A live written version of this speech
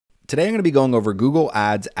Today, I'm going to be going over Google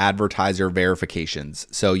Ads advertiser verifications.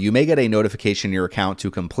 So you may get a notification in your account to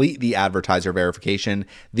complete the advertiser verification.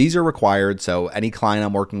 These are required. So any client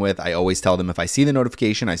I'm working with, I always tell them if I see the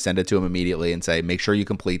notification, I send it to them immediately and say, make sure you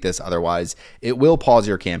complete this. Otherwise, it will pause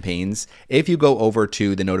your campaigns. If you go over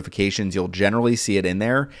to the notifications, you'll generally see it in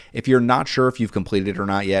there. If you're not sure if you've completed it or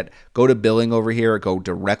not yet, go to billing over here, go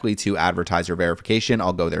directly to advertiser verification.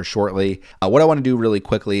 I'll go there shortly. What I want to do really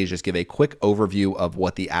quickly is just give a quick overview of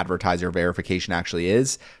what the advertiser verification actually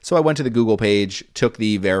is. So I went to the Google page, took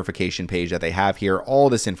the verification page that they have here, all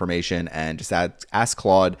this information, and just asked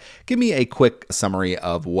Claude, give me a quick summary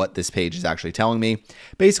of what this page is actually telling me.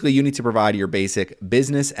 Basically, you need to provide your basic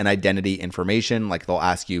business and identity information. Like they'll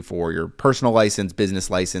ask you for your personal license,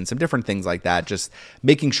 business license, some different things like that, just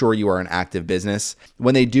making sure you are an active business.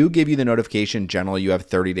 When they do give you the notification, generally you have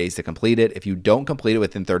 30 days to complete it. If you don't complete it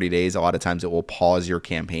within 30 days, a lot of times it will pause your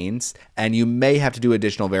campaigns, and you may have to do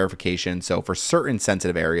additional verification. So for certain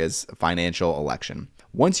sensitive areas, financial, election.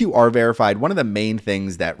 Once you are verified, one of the main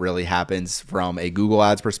things that really happens from a Google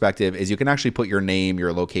Ads perspective is you can actually put your name,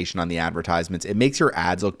 your location on the advertisements. It makes your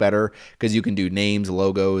ads look better because you can do names,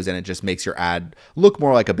 logos, and it just makes your ad look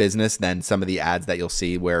more like a business than some of the ads that you'll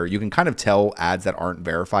see where you can kind of tell ads that aren't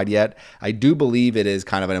verified yet. I do believe it is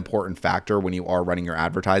kind of an important factor when you are running your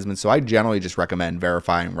advertisements. So I generally just recommend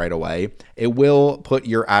verifying right away. It will put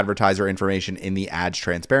your advertiser information in the Ads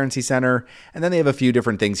Transparency Center. And then they have a few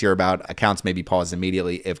different things here about accounts may be paused immediately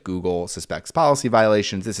if Google suspects policy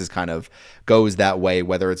violations. This is kind of goes that way,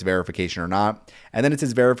 whether it's verification or not. And then it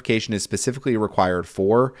says verification is specifically required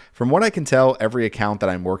for, from what I can tell, every account that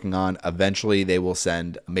I'm working on, eventually they will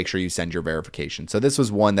make sure you send your verification. So this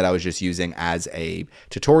was one that I was just using as a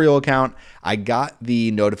tutorial account. I got the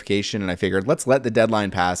notification and I figured, let's let the deadline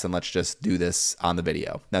pass and let's just do this on the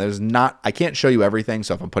video. Now I can't show you everything.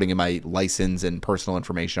 So if I'm putting in my license and personal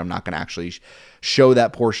information, I'm not going to actually show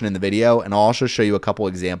that portion in the video. And I'll also show you a couple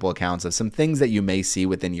example accounts of some things that you may see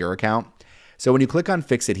within your account. So when you click on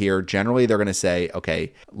fix it here, generally they're going to say,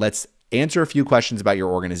 okay, let's answer a few questions about your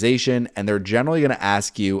organization. And they're generally going to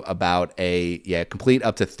ask you about complete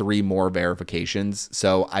up to 3 more verifications.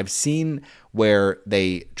 So I've seen where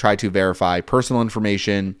they try to verify personal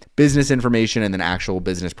information, business information, and then actual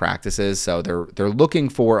business practices. So they're looking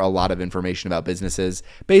for a lot of information about businesses.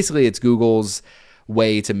 Basically, it's Google's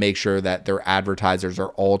way to make sure that their advertisers are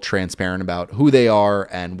all transparent about who they are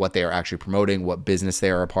and what they are actually promoting, what business they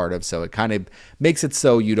are a part of. So it kind of makes it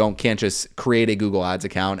so you can't just create a Google Ads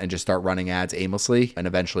account and just start running ads aimlessly. And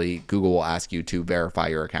eventually Google will ask you to verify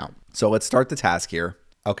your account. So let's start the task here.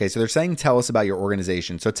 Okay, so they're saying, tell us about your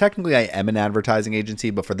organization. So technically I am an advertising agency,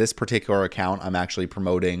 but for this particular account, I'm actually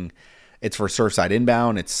promoting. It's for Surfside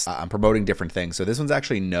Inbound. I'm promoting different things. So this one's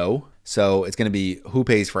actually no. So it's going to be who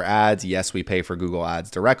pays for ads. Yes, we pay for Google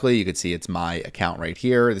Ads directly. You can see it's my account right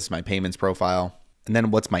here. This is my payments profile. And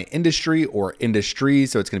then what's my industry or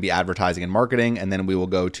industries? So it's going to be advertising and marketing. And then we will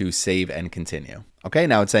go to save and continue. Okay,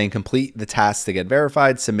 now it's saying complete the task to get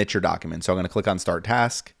verified, submit your document. So I'm going to click on start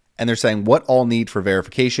task. And they're saying what all need for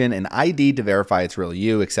verification: an ID to verify it's really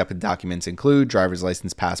you. Accepted documents include driver's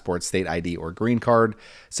license, passport, state ID, or green card.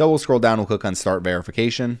 So we'll scroll down, we'll click on start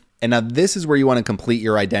verification. And now this is where you want to complete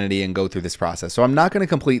your identity and go through this process. So I'm not going to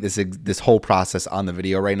complete this whole process on the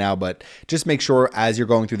video right now, but just make sure as you're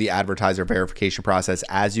going through the advertiser verification process,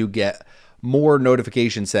 as you get more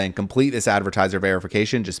notifications saying complete this advertiser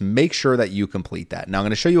verification, just make sure that you complete that. Now I'm going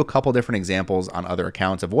to show you a couple different examples on other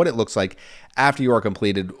accounts of what it looks like after you are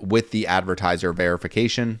completed with the advertiser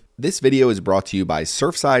verification. This video is brought to you by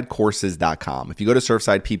surfsidecourses.com. If you go to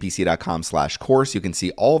surfsideppc.com/course, you can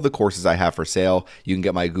see all of the courses I have for sale. You can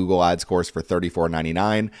get my Google Ads course for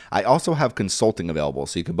 $34.99. I also have consulting available,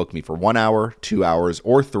 so you can book me for 1 hour, 2 hours,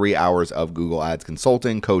 or 3 hours of Google Ads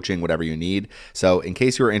consulting, coaching, whatever you need. So in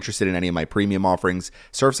case you're interested in any of my premium offerings,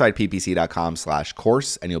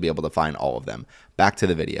 surfsideppc.com/course, and you'll be able to find all of them. Back to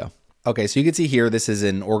the video. Okay, so you can see here, this is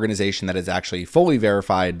an organization that is actually fully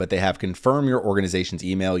verified, but they have confirmed your organization's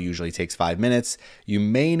email. Usually takes 5 minutes. You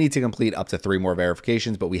may need to complete up to 3 more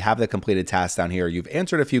verifications, but we have the completed task down here. You've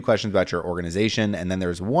answered a few questions about your organization, and then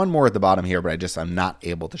there's one more at the bottom here, but I'm not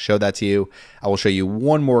able to show that to you. I will show you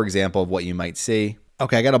one more example of what you might see.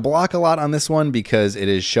 Okay, I got to block a lot on this one because it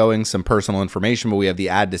is showing some personal information, but we have the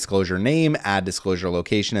ad disclosure name, ad disclosure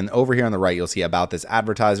location, and over here on the right, you'll see about this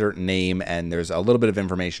advertiser name, and there's a little bit of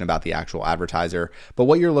information about the actual advertiser. But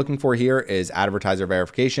what you're looking for here is advertiser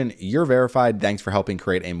verification. You're verified. Thanks for helping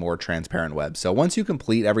create a more transparent web. So once you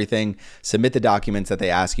complete everything, submit the documents that they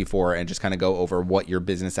ask you for, and just kind of go over what your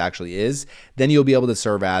business actually is, then you'll be able to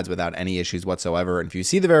serve ads without any issues whatsoever. And if you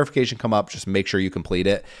see the verification come up, just make sure you complete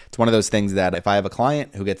it. It's one of those things that if I have a client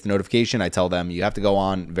client who gets the notification, I tell them you have to go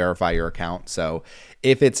on, verify your account. So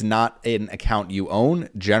if it's not an account you own,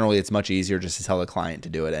 generally it's much easier just to tell the client to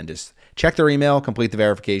do it and just check their email, complete the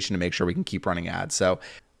verification to make sure we can keep running ads. So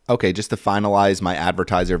okay, just to finalize my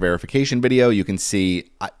advertiser verification video, you can see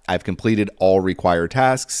I've completed all required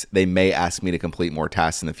tasks. They may ask me to complete more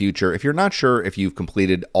tasks in the future. If you're not sure if you've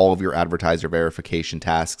completed all of your advertiser verification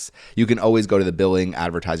tasks, you can always go to the billing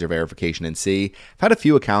advertiser verification and see. I've had a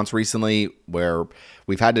few accounts recently where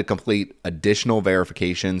we've had to complete additional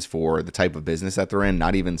verifications for the type of business that they're in,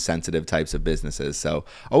 not even sensitive types of businesses. So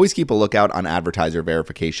always keep a lookout on advertiser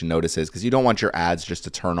verification notices because you don't want your ads just to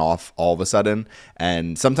turn off all of a sudden.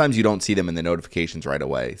 And sometimes you don't see them in the notifications right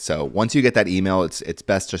away. So once you get that email, it's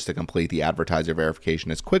best just to complete the advertiser verification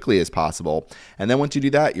as quickly as possible. And then once you do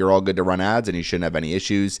that, you're all good to run ads and you shouldn't have any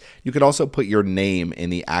issues. You could also put your name in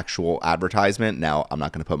the actual advertisement. Now, I'm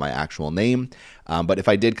not going to put my actual name, but if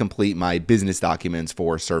I did complete my business documents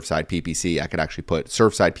for Surfside PPC, I could actually put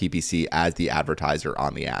Surfside PPC as the advertiser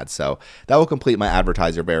on the ad. So that will complete my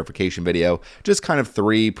advertiser verification video. Just kind of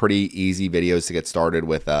 3 pretty easy videos to get started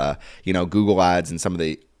with, Google ads and some of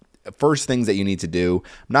the first things that you need to do.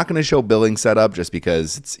 I'm not going to show billing setup just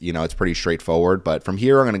because it's pretty straightforward, but from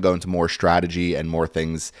here I'm going to go into more strategy and more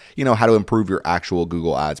things, how to improve your actual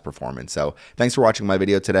Google ads performance. So thanks for watching my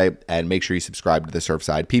video today and make sure you subscribe to the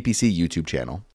Surfside PPC YouTube channel.